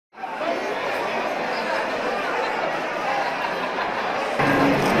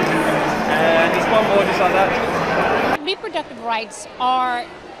gorgeous like that. Reproductive rights are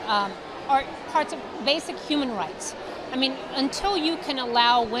parts of basic human rights. I mean, until you can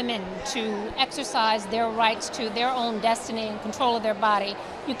allow women to exercise their rights to their own destiny and control of their body,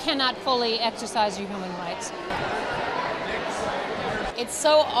 you cannot fully exercise your human rights. It's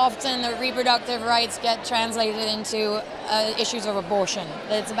so often that reproductive rights get translated into issues of abortion.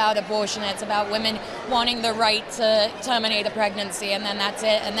 It's about abortion, it's about women wanting the right to terminate a pregnancy, and then that's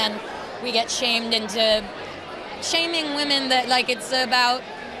it. And then we get shamed into shaming women that, like, it's about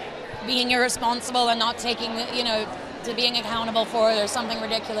being irresponsible and not taking, you know, to being accountable for it or something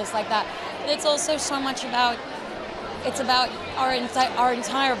ridiculous like that. But it's also so much about, it's about our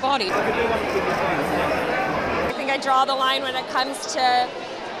entire body. I think I draw the line when it comes to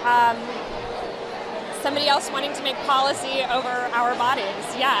somebody else wanting to make policy over our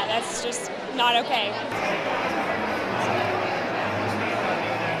bodies. Yeah, that's just not okay.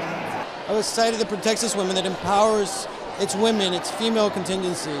 I have a society that protects its women, that empowers its women, its female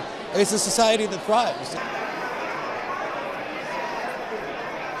contingency. It's a society that thrives.